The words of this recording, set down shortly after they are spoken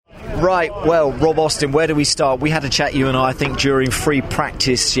Right, well, Rob Austin, where do we start? We had a chat, you and I think, during free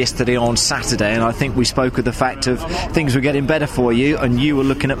practice yesterday on Saturday, and I think we spoke of the fact of things were getting better for you, and you were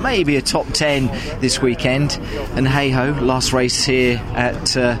looking at maybe a top 10 this weekend. And hey-ho, last race here at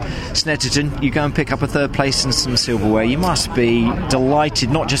Snetterton, you go and pick up a third place and some silverware. You must be delighted,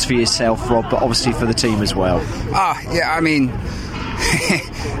 not just for yourself, Rob, but obviously for the team as well. Yeah, I mean...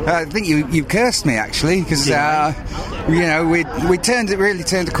 I think you cursed me, actually, because we really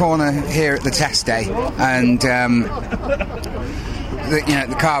turned a corner here at the test day, and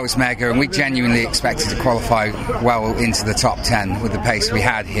the car was mega, and we genuinely expected to qualify well into the top 10 with the pace we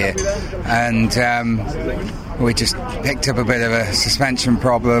had here, and we just picked up a bit of a suspension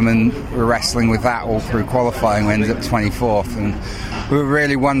problem, and we're wrestling with that all through qualifying. We ended up 24th, and we were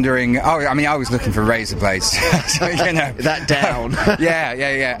really wondering. I was looking for razor blades. So, that down.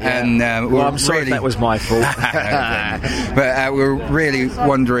 Yeah. And I'm sorry if that was my fault. But we were really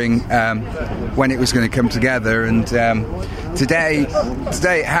wondering when it was going to come together, and today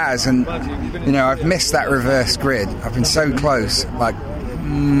it has. And I've missed that reverse grid. I've been so close, like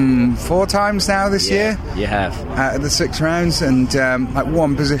 4 times now this year. You have out of the 6 rounds, and like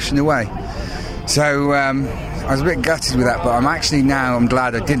 1 position away. So I was a bit gutted with that, but I'm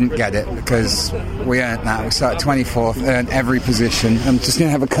glad I didn't get it, because we earned that. We started 24th, earned every position. I'm just going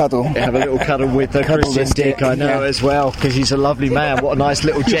to have a cuddle. Have a little cuddle with Christian Dick, I know, as well, because he's a lovely man. What a nice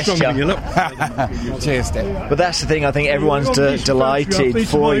little gesture. Cheers, Dick. But that's the thing, I think everyone's delighted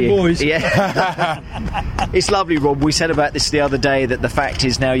for you. Boys. Yeah. It's lovely, Rob. We said about this the other day, that the fact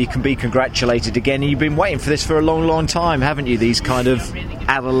is now you can be congratulated again, and you've been waiting for this for a long, long time, haven't you? These kind of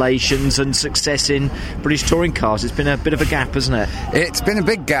adulations and success in British touring cars. It's been a bit of a gap, hasn't it? It's been a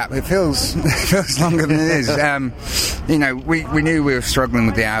big gap. It feels longer than it is. We knew we were struggling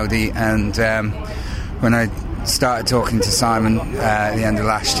with the Audi, and when I started talking to Simon at the end of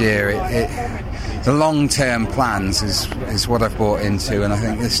last year, the long-term plans is what I've bought into, and I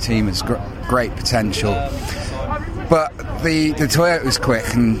think this team has great potential. But the Toyota was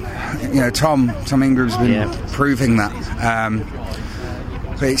quick, and Tom Ingram's been proving that.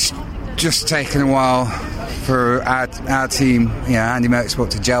 But it's just taken a while for our team, Handy Motorsport,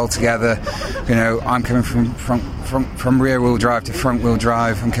 to gel together. I'm coming from rear-wheel drive to front-wheel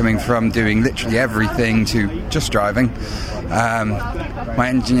drive. I'm coming from doing literally everything to just driving. My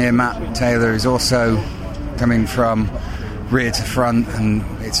engineer, Matt Taylor, is also coming from rear to front, and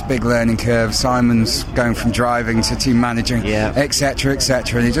it's a big learning curve. Simon's going from driving to team managing, etc.,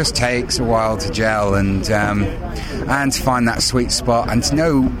 and it just takes a while to gel and to find that sweet spot, and to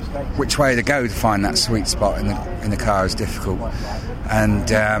know which way to go to find that sweet spot in the car is difficult. And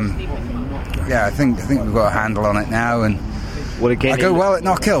I think we've got a handle on it now, and well, again, I go well at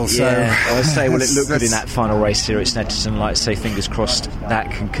Knockhill, so I say, well, it looked good in that final race here at Snetterton. Like I say, fingers crossed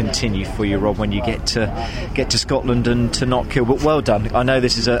that can continue for you, Rob, when you get to Scotland and to Knockhill. But well done. I know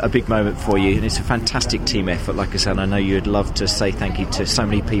this is a big moment for you, and it's a fantastic team effort. Like I said, I know you'd love to say thank you to so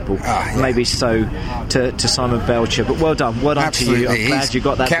many people, maybe so to Simon Belcher. But well done Absolutely. To you. I'm glad you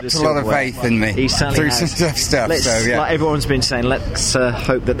got that. Kept a lot of faith in me. He certainly through has. some tough stuff. Like everyone's been saying, let's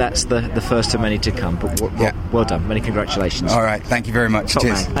hope that's the first of many to come. But well done. Many congratulations. All right. Thank you very much. Top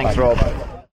Cheers. man. Thanks, Rob.